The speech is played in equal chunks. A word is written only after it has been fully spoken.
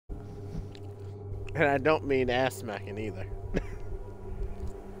And I don't mean ass smacking either.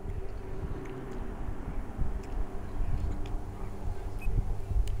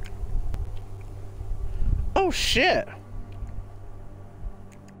 Oh shit!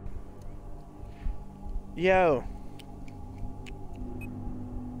 Yo.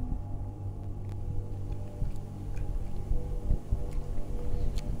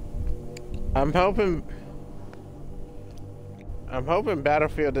 I'm hoping I'm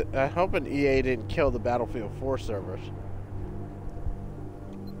hoping EA didn't kill the Battlefield 4 servers.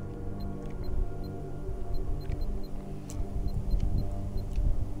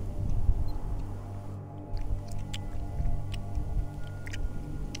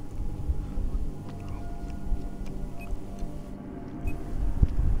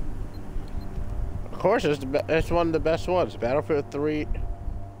 Of course, it's one of the best ones. Battlefield 3.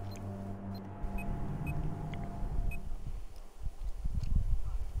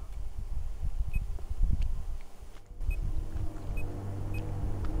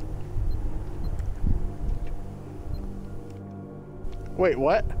 Wait,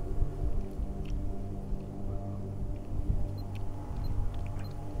 what?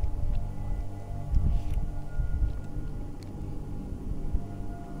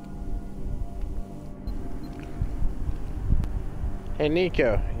 Hey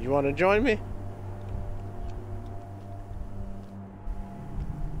Nico, you want to join me?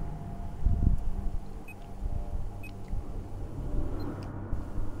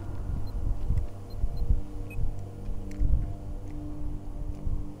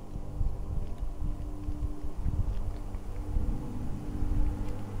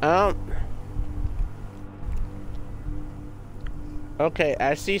 Um. Okay,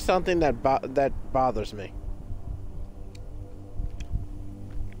 I see something that bothers me.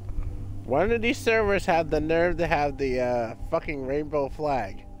 One of these servers have the nerve to have the fucking rainbow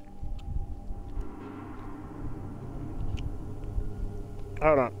flag.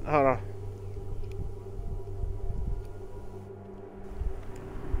 Hold on, hold on.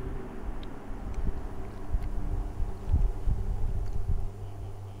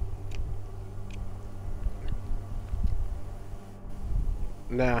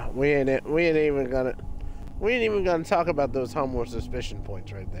 Nah, we ain't even gonna talk about those homo suspicion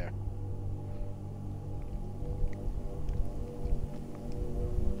points right there.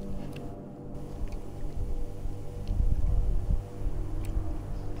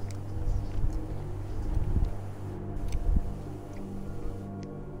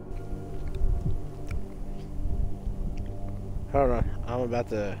 Hold on, I'm about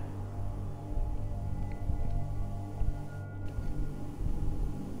to.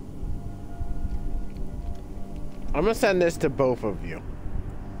 I'm gonna send this to both of you.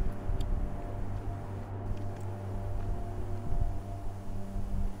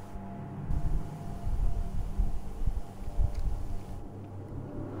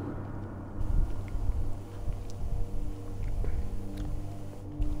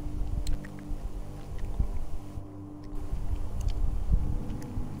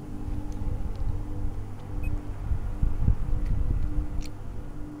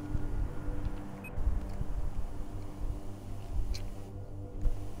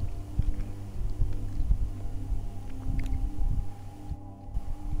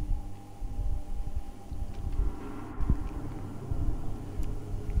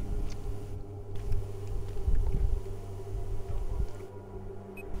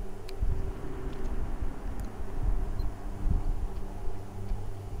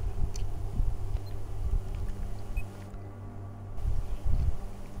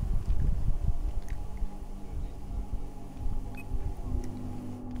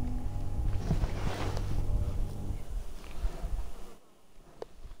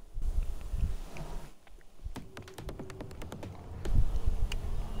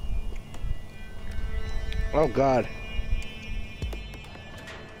 Oh God.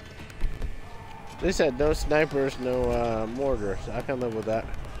 They said no snipers, no mortars. I can live with that.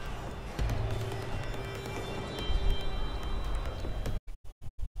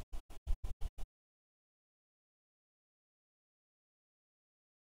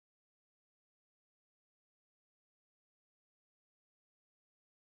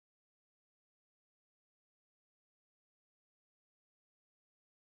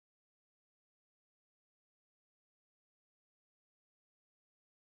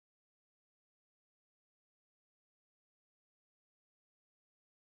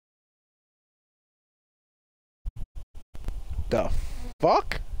 The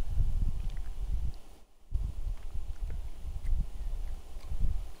fuck?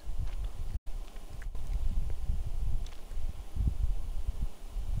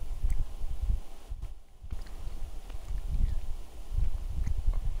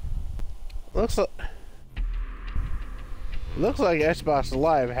 Looks like Xbox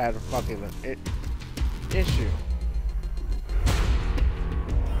Live had a fucking issue.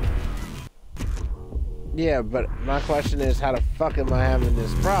 Yeah, but my question is, how the fuck am I having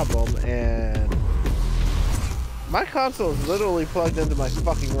this problem? And my console is literally plugged into my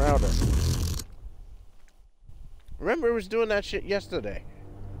fucking router. Remember, it was doing that shit yesterday.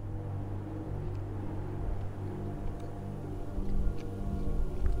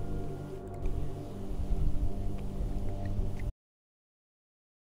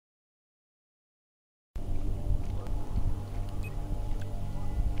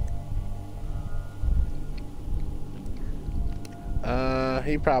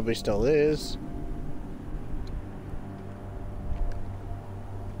 He probably still is.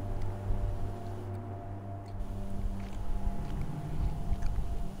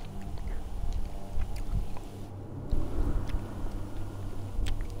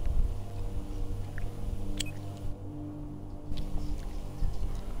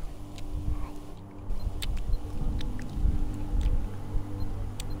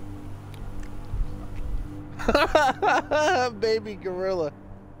 Baby gorilla.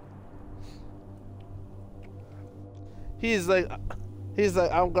 He's like,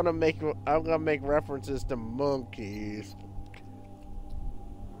 I'm gonna make references to monkeys.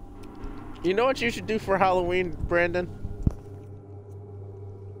 You know what you should do for Halloween, Brandon?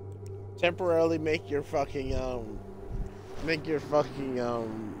 Temporarily make your fucking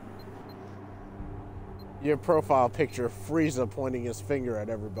your profile picture Frieza pointing his finger at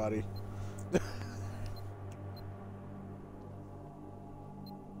everybody.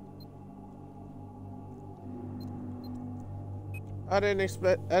 I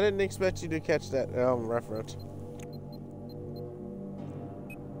didn't expect you to catch that reference.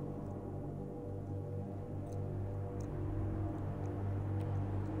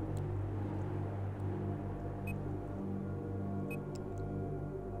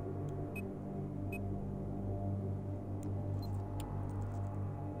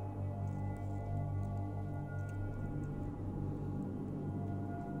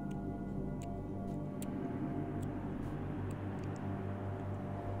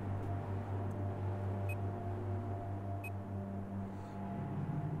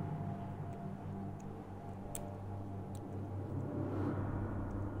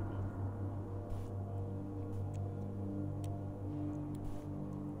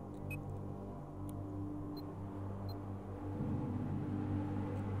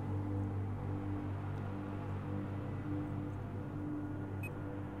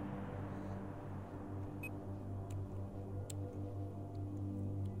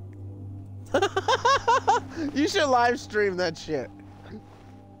 You should live stream that shit.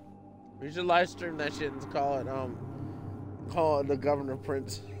 You should live stream that shit and call it the Governor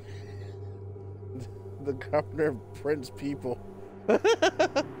Prince. The Governor Prince people.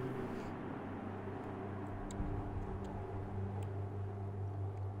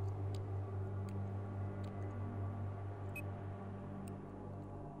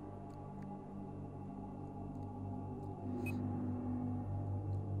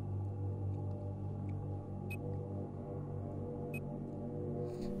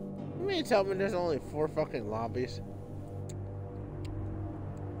 You mean tell me there's only 4 fucking lobbies?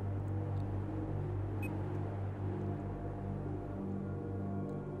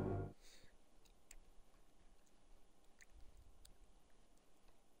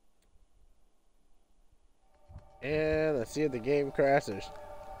 And let's see if the game crashes.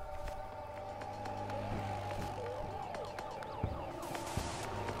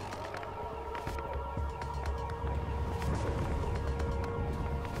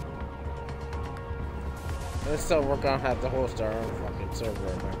 So we're gonna have to host our own fucking server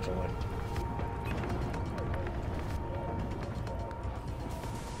eventually.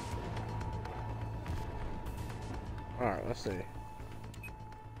 Alright, let's see.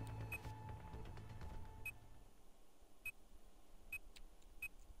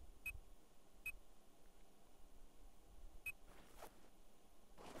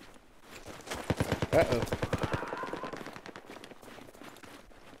 Uh-oh.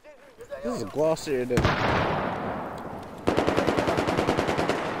 This is a glossier than...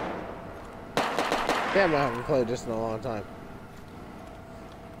 Damn, I haven't played this in a long time.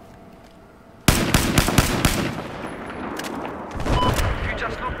 If you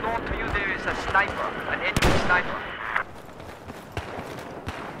just look north to you, there is a sniper, an enemy sniper.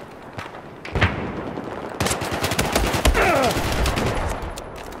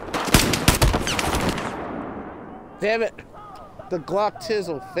 Damn it! The Glock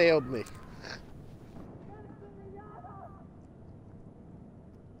Tizzle failed me.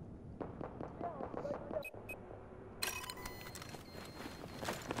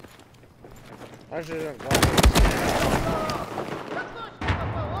 larger than a Glock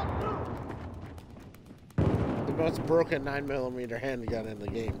 18. The most broken 9mm handgun in the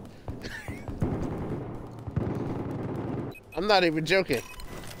game. I'm not even joking.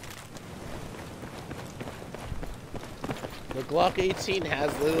 The Glock 18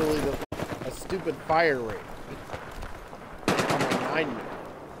 has literally a stupid fire rate on a 9mm.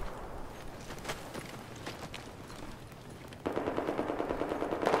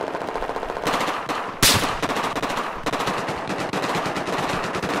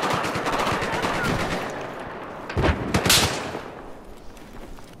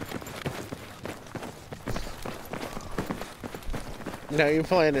 No, you're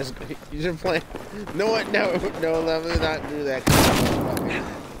playing this. You're playing. No, what? No, no, let me not do that.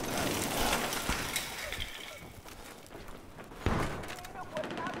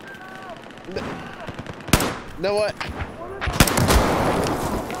 No, what?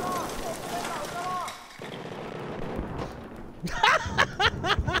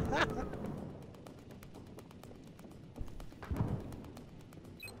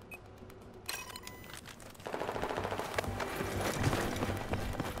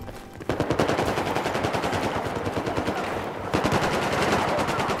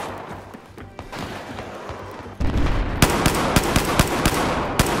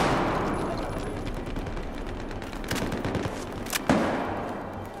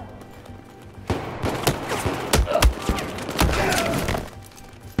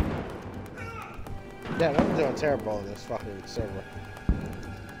 Yeah, I'm doing terrible in this fucking server.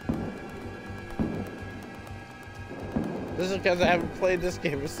 This is because I haven't played this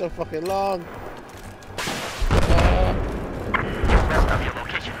game for so fucking long. West of your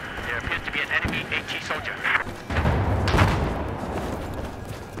location, there appears to be an enemy HE soldier.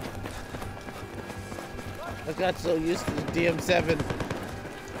 I got so used to the DM7.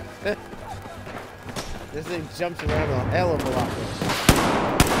 This thing jumps around a hell of a lot.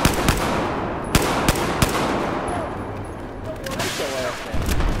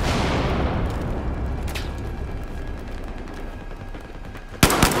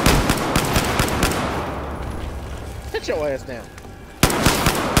 Sit your ass down.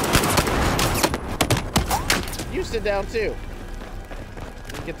 You sit down too.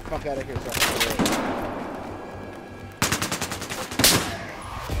 Get the fuck out of here.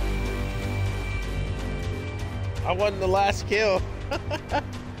 I won the last kill.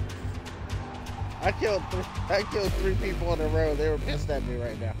 I killed 3 people in a row. They were pissed at me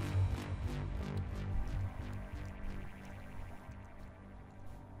right now.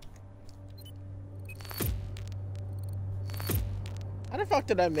 How the fuck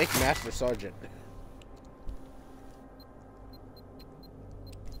did I make Master Sergeant?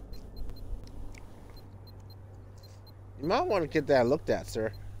 You might want to get that looked at,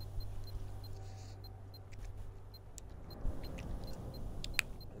 sir.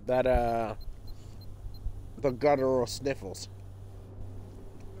 That, the guttural sniffles.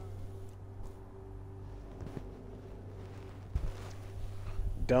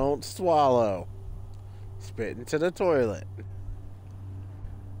 Don't swallow. Spit into the toilet.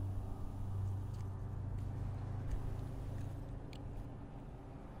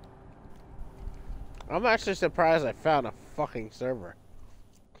 I'm actually surprised I found a fucking server.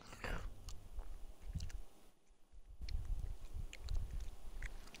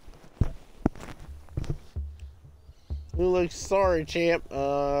 Like, sorry, champ.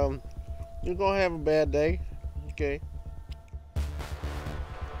 You're gonna have a bad day. Okay.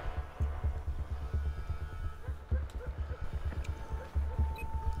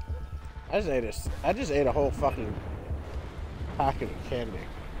 I just ate a whole fucking packet of candy.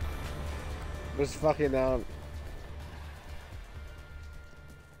 This fucking I'm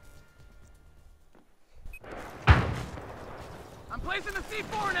placing the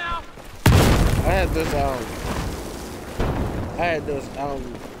C4 now. I had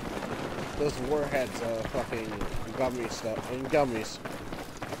those warheads, fucking gummy stuff, and gummies.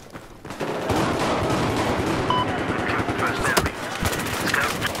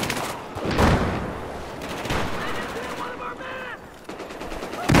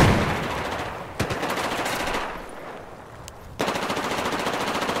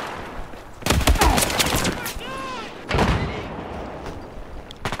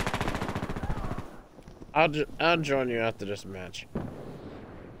 I'll join you after this match.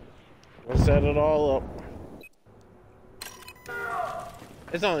 We'll set it all up.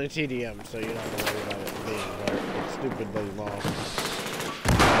 It's only TDM, so you don't have to worry about it being like stupidly long.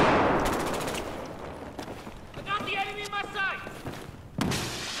 I got the enemy in my sight.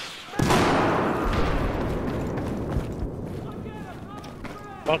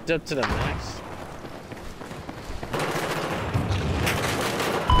 Fucked up to the max.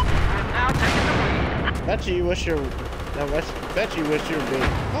 Bet you wish you're. I bet you wish you were being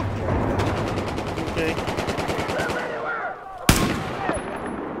fucked right now. Okay.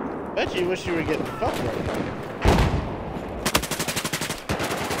 Bet you wish you were getting fucked right now.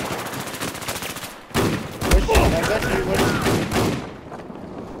 I bet you wish.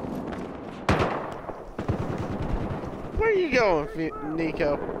 Where are you going,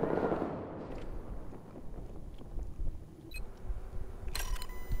 Nico?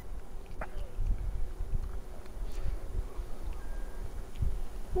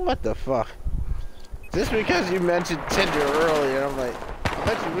 What the fuck? Just because you mentioned Tinder earlier, I'm like, I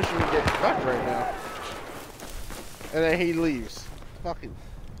bet you wish you would get fucked right now. And then he leaves. Fucking.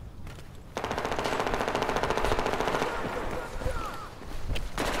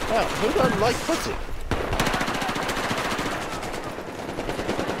 Well, who doesn't like pussy?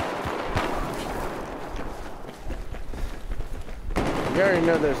 You already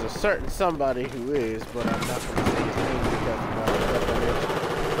know there's a certain somebody who is, but I'm not going to say his name because of my definition.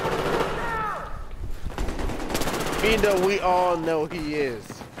 Even though we all know he is.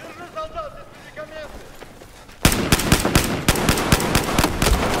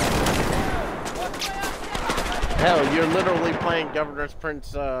 Hell, you're literally playing Governor's Prince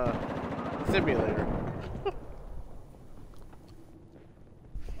Simulator.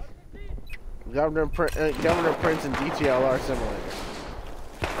 Governor Prince and DTLR Simulator.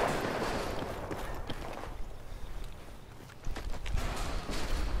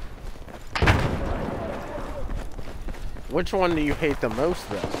 Which one do you hate the most,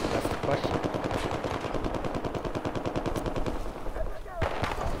 though? That's the question.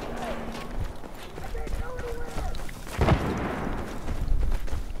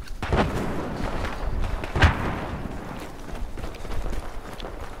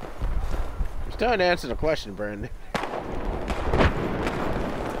 You still didn't answer the question, Brandon.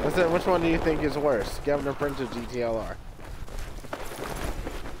 I said, which one do you think is worse, Governor Prince or GTLR?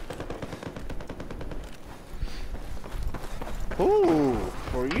 Ooh,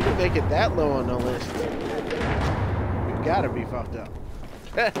 for you to make it that low on the list, you gotta be fucked up.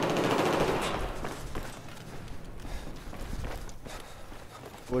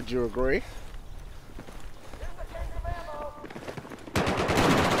 Would you agree?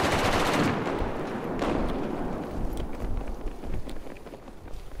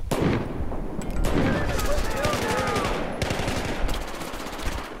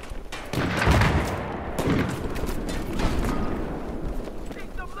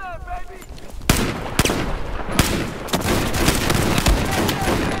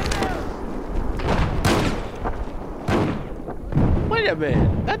 Wait a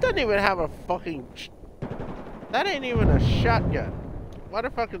minute, that doesn't even have a fucking. That ain't even a shotgun. Why the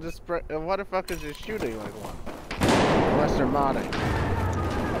fuck is this? Why the fuck is it shooting like one? Unless they're modding.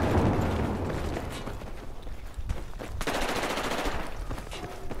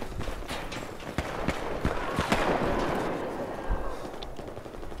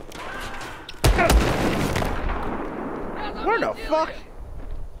 Where the fuck?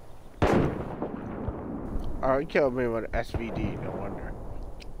 Oh, he killed me with SVD, no wonder.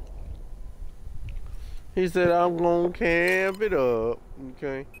 He said, I'm gonna camp it up.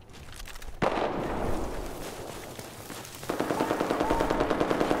 Okay.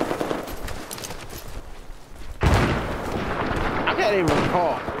 I can't even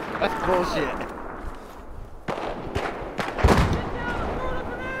recall. That's bullshit.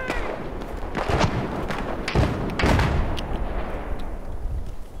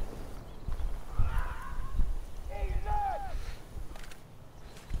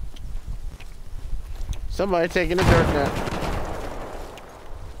 Somebody taking a dirt nap.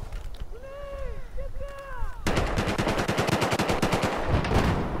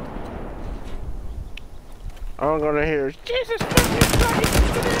 All I'm gonna hear is Jesus fucking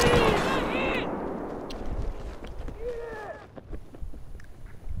Christ!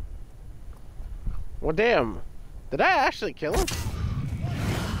 Well, damn. Did I actually kill him?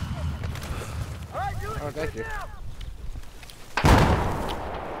 Oh, thank you.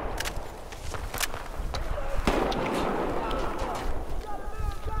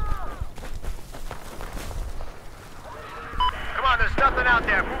 There's nothing out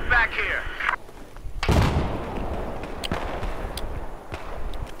there. Move back here.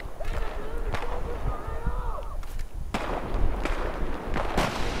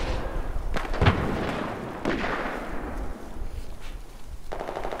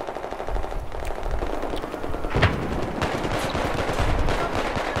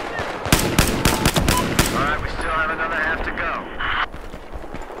 All right, we still have another half to go.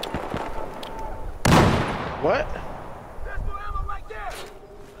 What?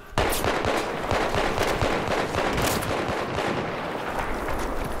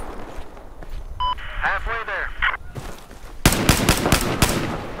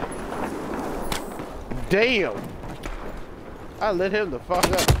 Damn! I lit him the fuck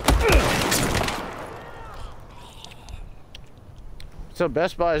up. So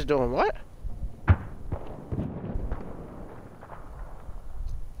Best Buy is doing what?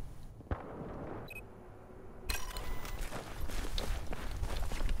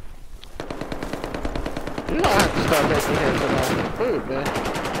 You don't have to start making hands on all the food, man.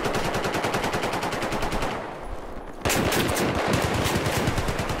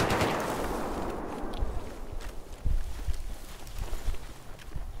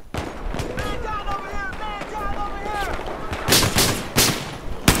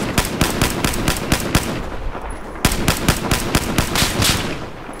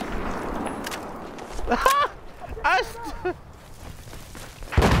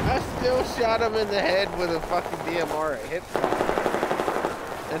 I still shot him in the head with a fucking DMR. It hit him.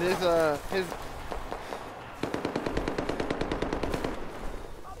 And his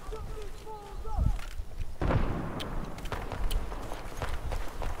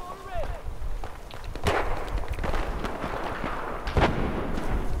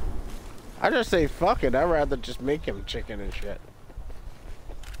I just say fuck it. I'd rather just make him chicken and shit.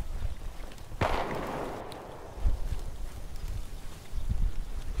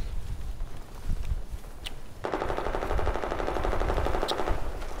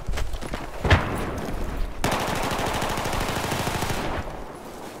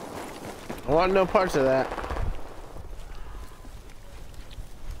 I want no parts of that.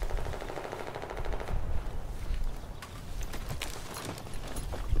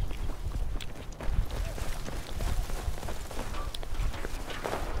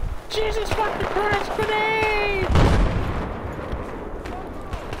 Jesus fucking Christ, grenade!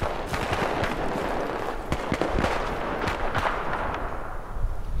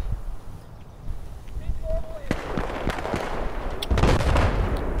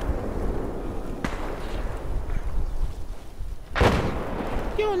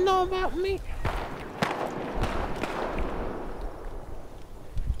 You don't know about me.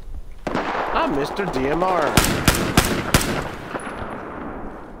 I'm Mr. DMR.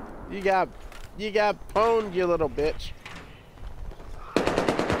 You got pwned, you little bitch.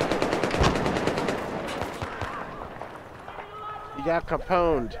 You got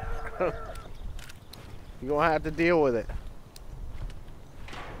caponed. You're gonna have to deal with it.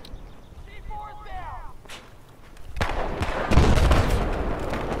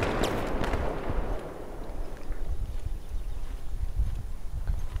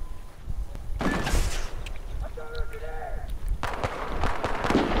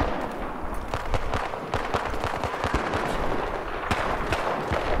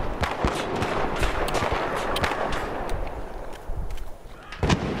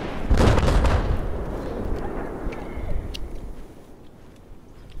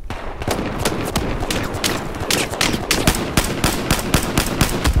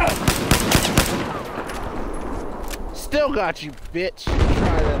 Still got you, bitch.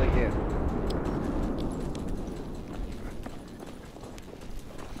 Try that again.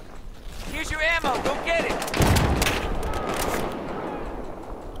 Here's your ammo. Go get it.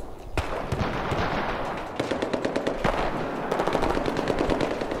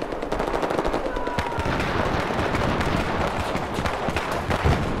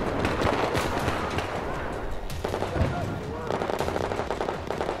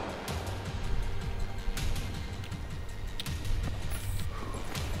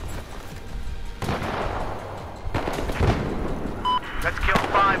 Let's kill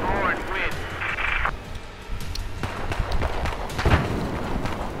 5 more and win.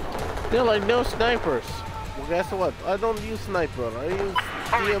 They're like no snipers. Well, guess what? I don't use sniper. I use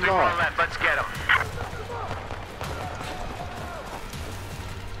Only 3 more DMR. left. Let's get them.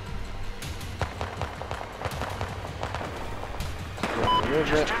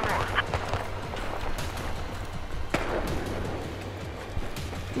 Here's it. 2 more.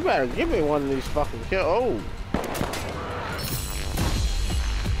 You better give me one of these fucking kills. Oh.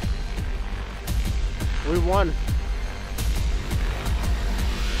 We won.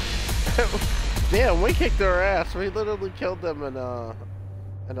 Damn, we kicked their ass. We literally killed them in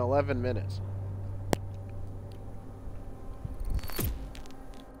 11 minutes.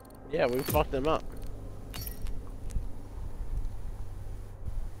 Yeah, we fucked them up.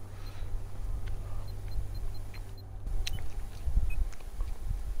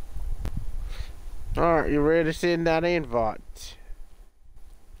 Alright, you ready to send that invite?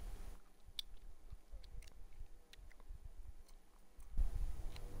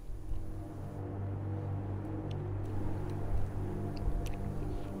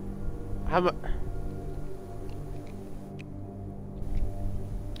 How much?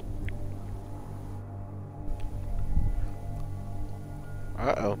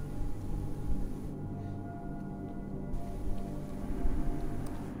 Uh-oh.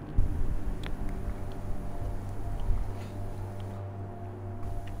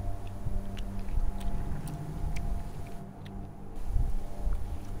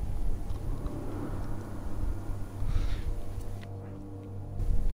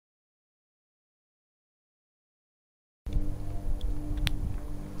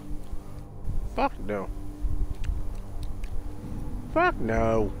 Fuck no. Fuck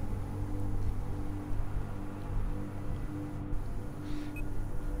no.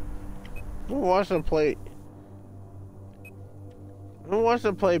 Who wants to play? Who wants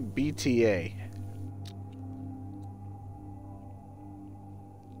to play BTA?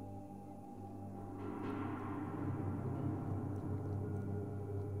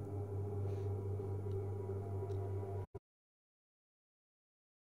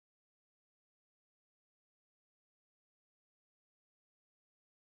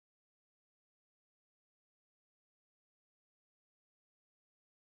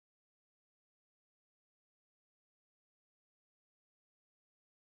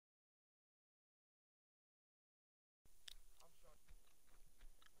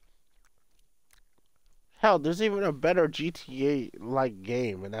 Hell, there's even a better GTA-like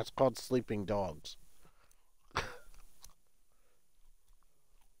game, and that's called Sleeping Dogs.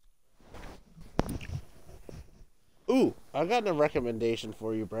 Ooh, I got a recommendation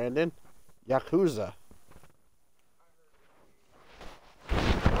for you, Brandon. Yakuza.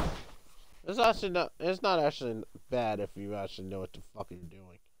 It's not actually bad if you actually know what the fuck you're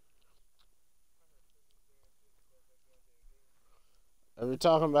doing. If you're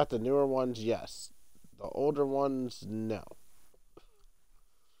talking about the newer ones, yes. The older ones, no.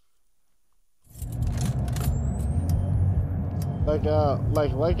 Like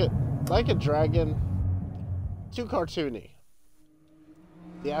a Dragon, too cartoony.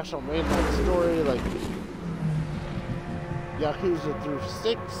 The actual mainline story, like Yakuza through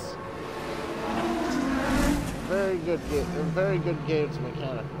 6, very good games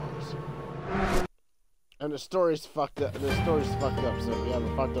mechanic-wise. And the story's fucked up. So if you have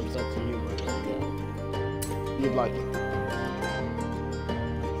a fucked up sense of humor, yeah, you'd like it.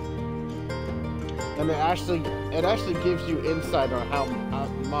 And it actually gives you insight on how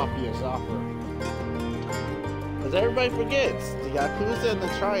mafias operate. Because everybody forgets, the Yakuza and the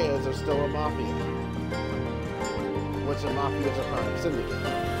Triads are still a mafia. Which a mafia is a crime syndicate.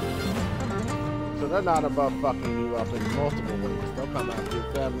 So they're not above fucking you up in multiple ways. They'll come after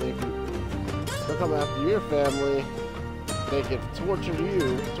your family They'll come after your family. They can torture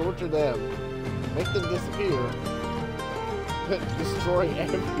you, torture them, make them disappear, destroy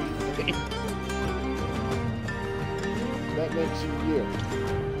everything. That makes you you.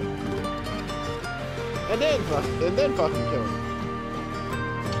 And then fucking kill them.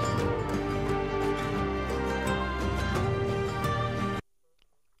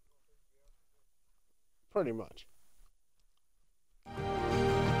 Pretty much.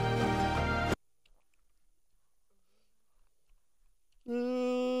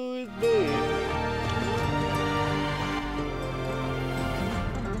 Ooh, it's me.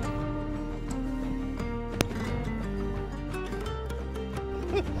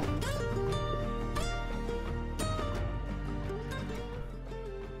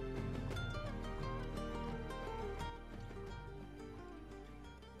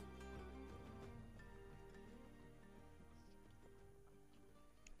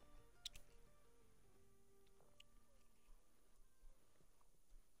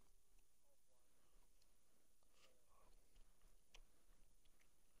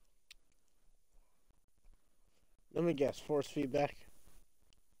 Let me guess, force feedback.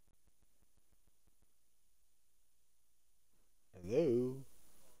 Hello?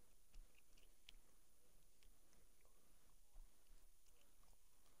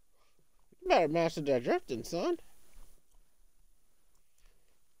 You better master that drifting, son.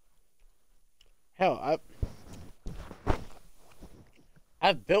 Hell,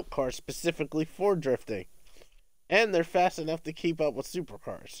 I've built cars specifically for drifting. And they're fast enough to keep up with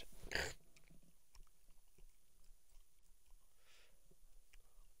supercars.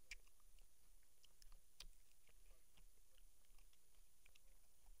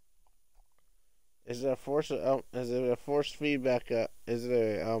 Is it a force? Is it a force feedback? Is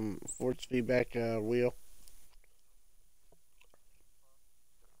it a force feedback wheel?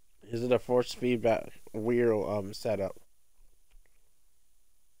 Is it a force feedback wheel setup?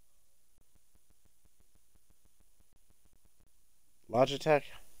 Logitech.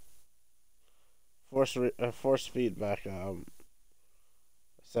 Force feedback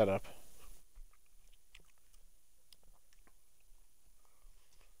setup.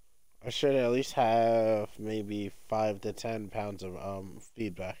 should at least have maybe 5 to 10 pounds of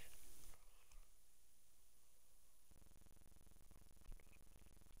feedback.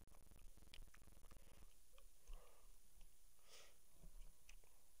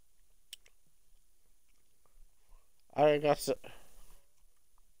 I got so.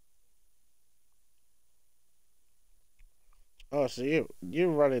 Oh, so you're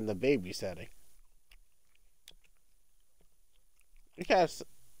running the baby setting. You guys.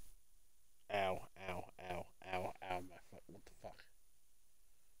 Ow, ow, ow, ow, ow, my foot. What the fuck?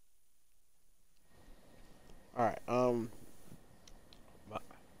 Alright,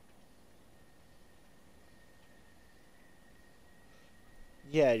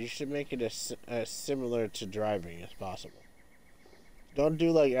 yeah, you should make it as similar to driving as possible. Don't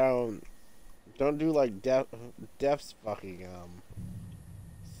do like, Def's fucking,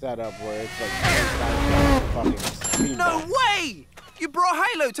 setup where it's like fucking speed. No way! You brought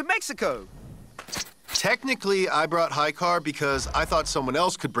Hilo to Mexico! Technically, I brought High Car because I thought someone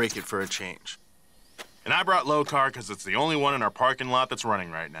else could break it for a change. And I brought Low Car because it's the only one in our parking lot that's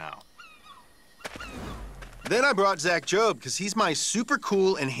running right now. Then I brought Zach Job because he's my super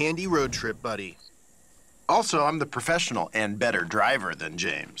cool and handy road trip buddy. Also, I'm the professional and better driver than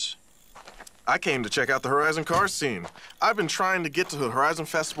James. I came to check out the Horizon car scene. I've been trying to get to the Horizon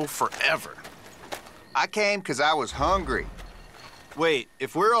Festival forever. I came because I was hungry. Wait,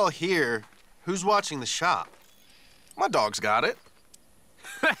 if we're all here, who's watching the shop? My dog's got it.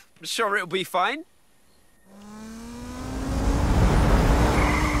 I'm sure it'll be fine.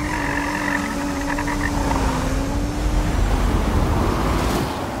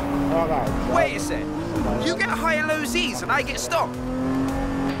 Wait a sec. You get high-low Z's and I get stopped.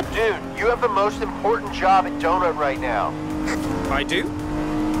 Dude, you have the most important job at Donut right now. I do?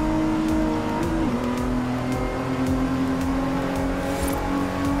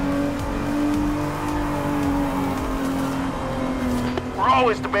 We're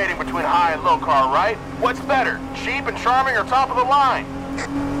always debating between high and low car, right? What's better, cheap and charming or top of the line?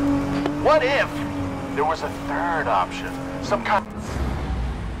 What if there was a third option? Some kind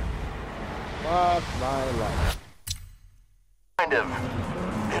Fuck my life. of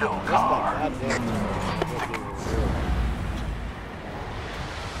middle car.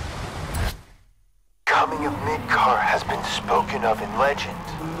 Coming of mid-car has been spoken of in legend.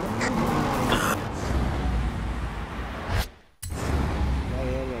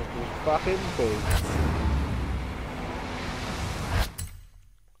 Fucking big.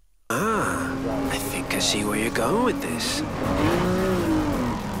 I think I see where you're going with this.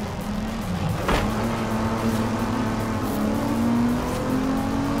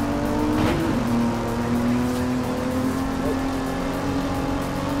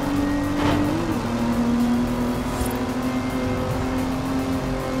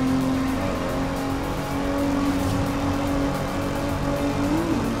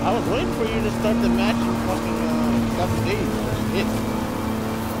 I was waiting for you to start the match in fucking 7 days.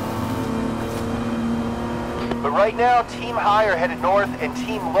 But right now, Team High are headed north and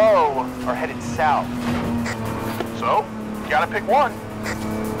Team Low are headed south. So, you gotta pick one.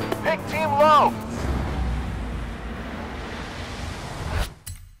 Pick Team Low.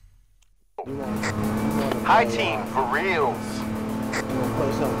 High Team, for reals. You wanna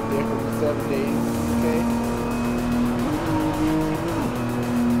play something different for 7 days, okay?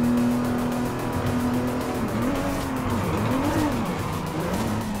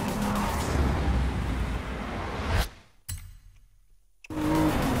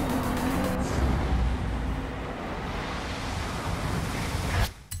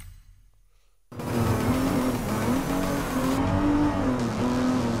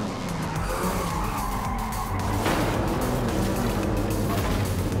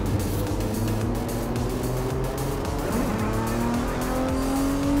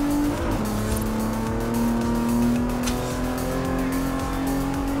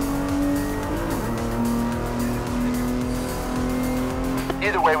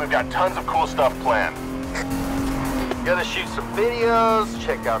 Either way, we've got tons of cool stuff planned. Gonna shoot some videos,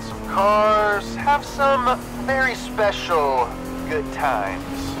 check out some cars, have some very special good times.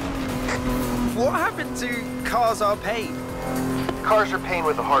 What happened to Cars Are Paid? Cars are pain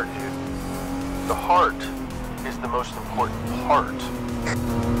with a heart, dude. The heart is the most important part.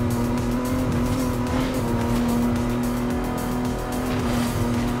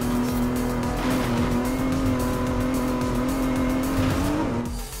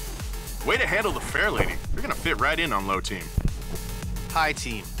 Way to handle the fair lady. You're gonna fit right in on Low Team. High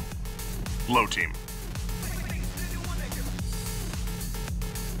Team. Low Team.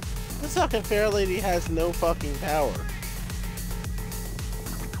 This fucking fair lady has no fucking power.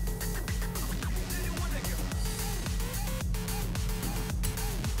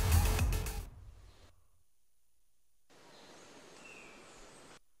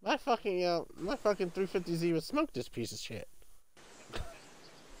 My fucking 350Z would smoke this piece of shit.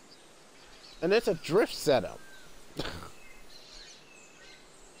 And it's a drift setup.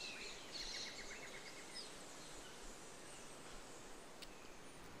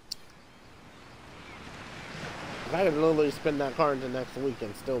 I could literally spin that car into next week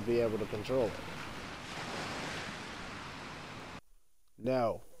and still be able to control it.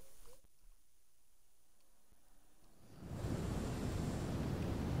 No.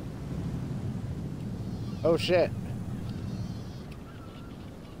 Oh shit.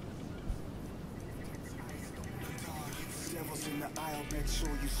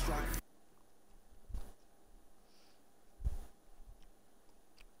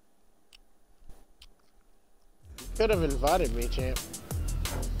 Could have invited me, champ.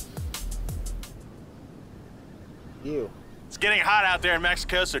 You. It's getting hot out there in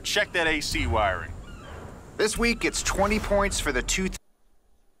Mexico, so check that AC wiring. This week, it's 20 points for the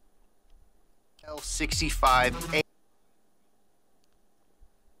 2065A.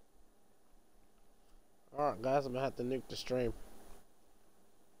 Alright, guys, I'm gonna have to nuke the stream.